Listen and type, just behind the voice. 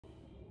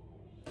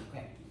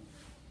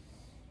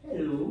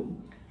Hello.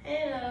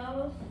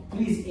 Hello.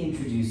 Please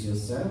introduce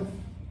yourself.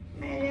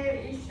 My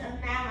name is Anam.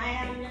 I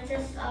am 9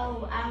 years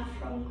old. I'm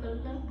from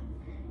Kuala.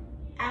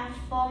 I'm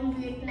from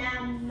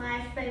Vietnam.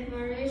 My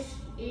favorite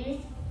is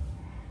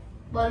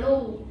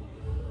blue.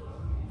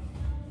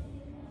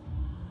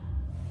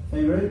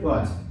 Favorite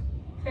what?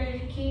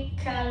 Favorite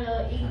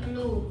color is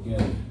blue.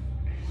 Good.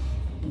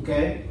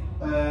 Okay.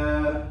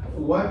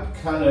 What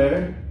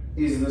color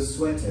is the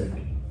sweater?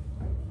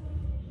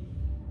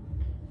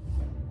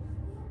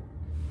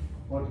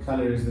 What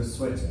color is the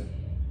sweater?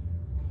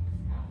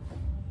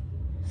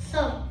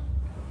 So,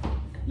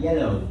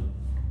 Yellow.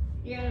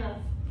 yellow.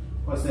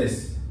 What's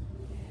this?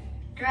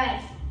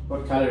 Dress,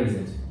 What color is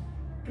it?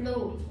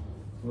 blue.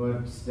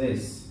 What's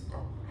this?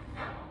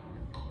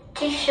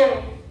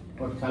 T-shirt,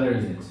 What color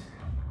is it?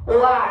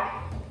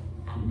 white.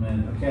 Good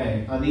man.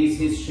 Okay. Are these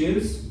his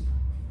shoes?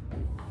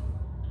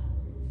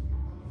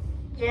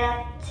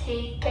 Yes,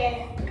 he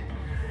can.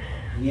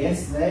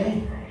 Yes,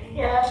 they.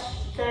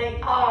 Yes, they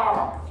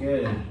are.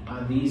 Good.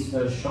 Are these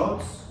her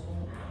shorts?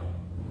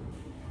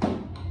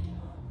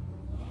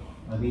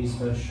 Are these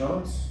her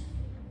shorts?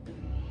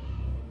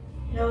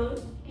 No,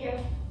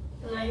 yes,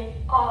 they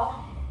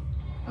are.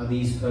 Are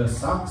these her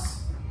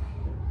socks?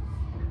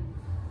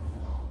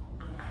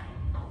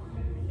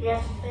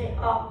 Yes, they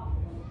are.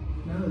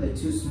 No, they're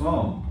too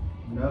small.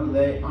 No,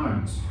 they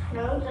aren't.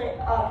 No, they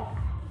are.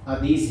 Are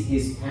these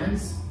his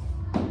pants?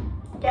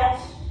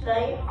 Yes,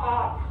 they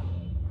are.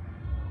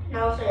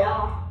 No, they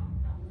are.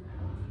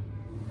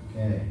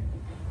 Okay.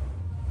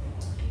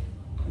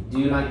 Do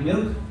you like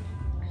milk?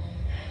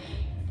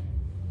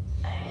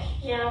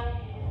 Yeah,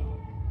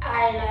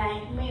 I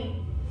like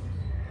me.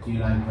 Do you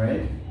like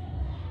bread?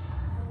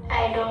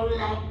 I don't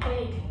like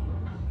bread.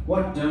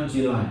 What don't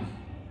you like?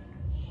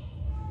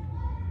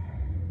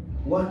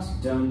 What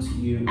don't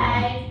you like?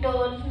 I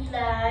don't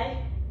like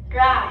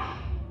rice.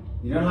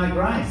 You don't like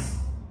rice?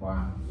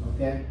 Wow.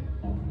 Okay.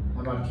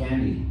 How about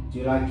candy? Do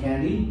you like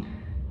candy?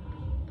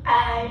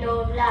 I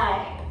don't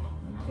like.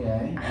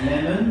 Okay.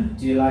 Lemon?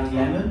 Do you like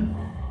lemon?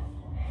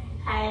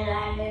 I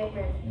like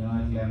lemon. You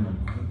like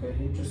lemon. Okay,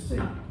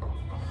 interesting.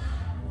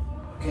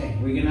 Okay,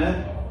 we're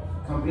gonna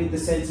complete the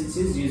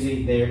sentences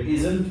using there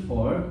isn't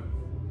or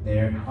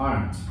there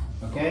aren't.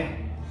 Okay?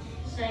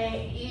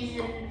 There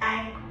isn't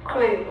ice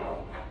cream.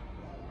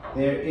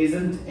 There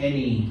isn't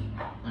any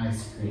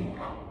ice cream.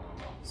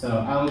 So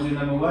I will do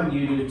number 1,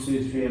 you do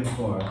 2, 3, and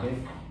 4. Okay?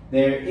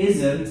 There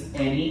isn't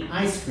any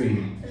ice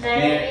cream.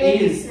 There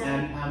is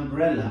an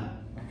umbrella.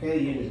 Okay,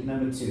 you do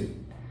number 2.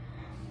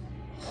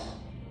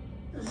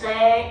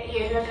 There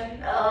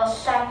isn't a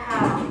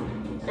sunhouse.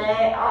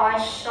 There are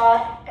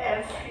short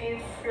and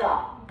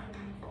flip-flop.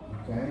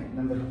 Okay,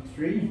 number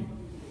 3.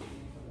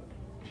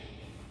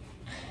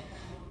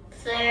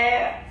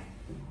 There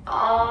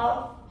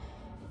are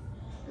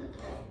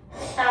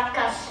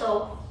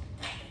sandcastles.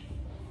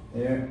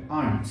 There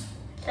aren't.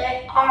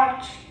 They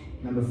aren't.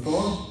 Number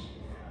 4.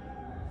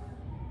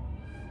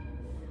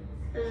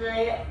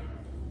 They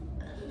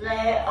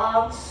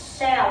are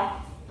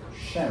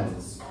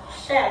Shells.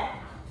 cell.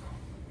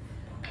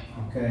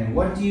 Okay,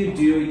 what do you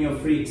do in your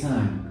free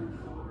time?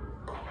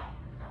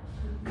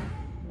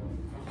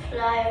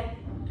 Fly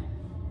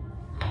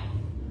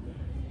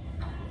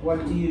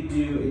What do you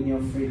do in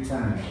your free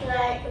time?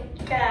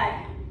 a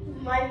cat.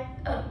 Make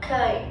a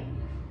cake.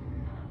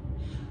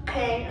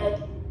 Paint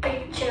a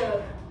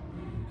picture.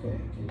 Okay,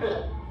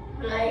 okay.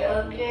 Play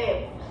a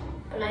game.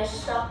 Play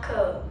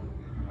soccer.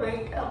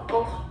 Read a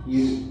book.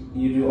 You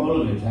do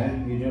all of it, huh?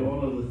 You do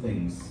all of the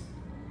things.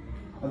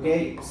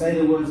 Okay, say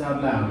the words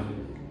out loud.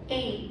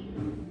 Eat.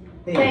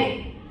 Pig.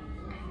 Pig.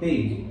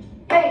 Pig.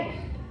 Pig.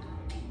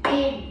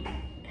 Pig.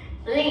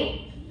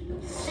 Leap.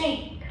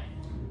 Seek.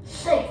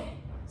 Sick.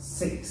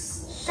 6.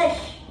 Sick.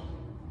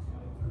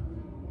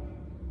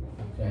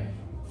 Okay.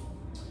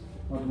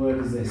 What word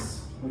is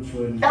this? Which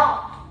word is it?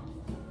 Dog.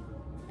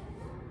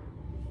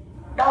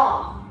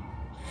 Dog.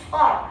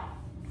 Far.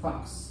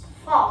 Fox.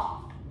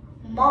 Fox.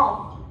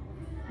 Mom.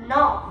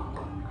 No.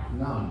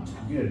 Not.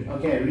 Good.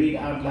 Okay, read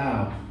out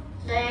loud.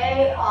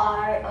 They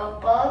are a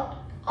bird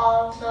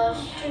on the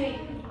street.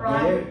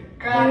 Run.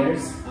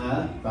 There's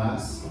a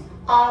bus.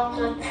 On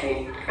the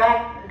street.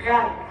 Run.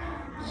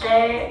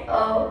 They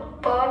are a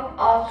bird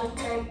on the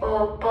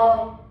table.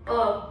 Bird.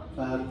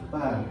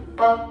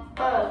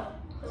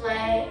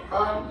 They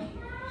are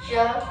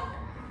just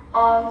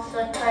on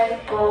the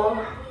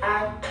table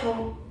and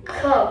to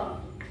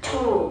come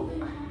too.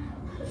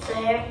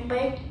 They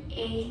make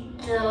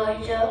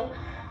easier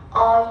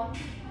on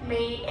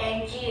me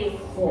and you.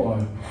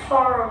 4.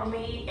 For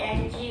me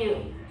and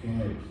you.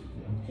 Good.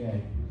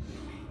 Okay.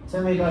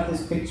 Tell me about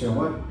this picture.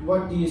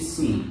 What do you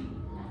see?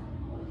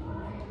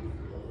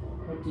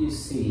 What do you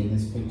see in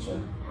this picture?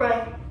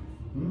 Rain.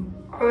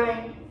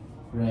 Rain.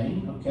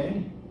 Rain.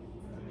 Okay.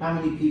 How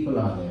many people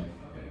are there?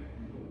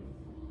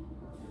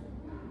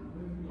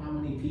 How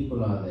many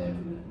people are there?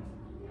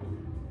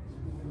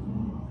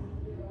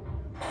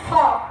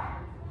 4.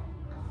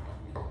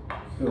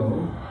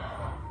 Cool.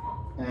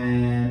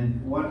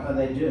 And what are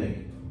they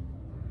doing?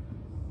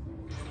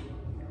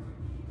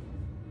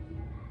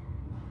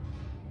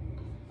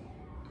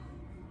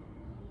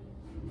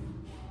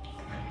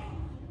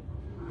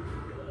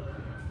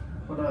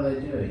 What are they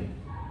doing?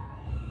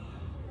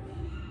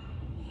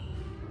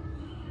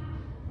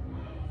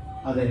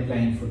 Are they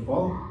playing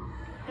football?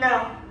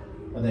 No.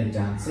 Are they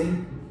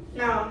dancing?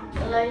 No.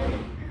 Play.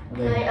 Are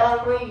Play they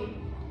a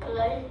ring.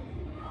 Play.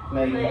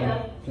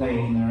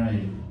 playing in the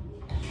rain?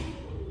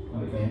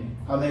 Okay.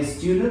 Are they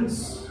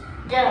students?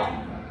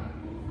 Yeah.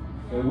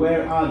 Okay,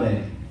 where are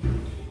they?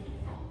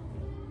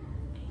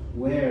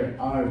 Where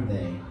are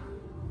they?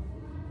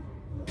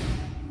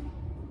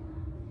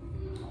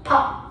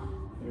 Pop.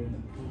 They're in the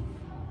pool.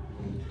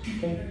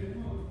 Okay.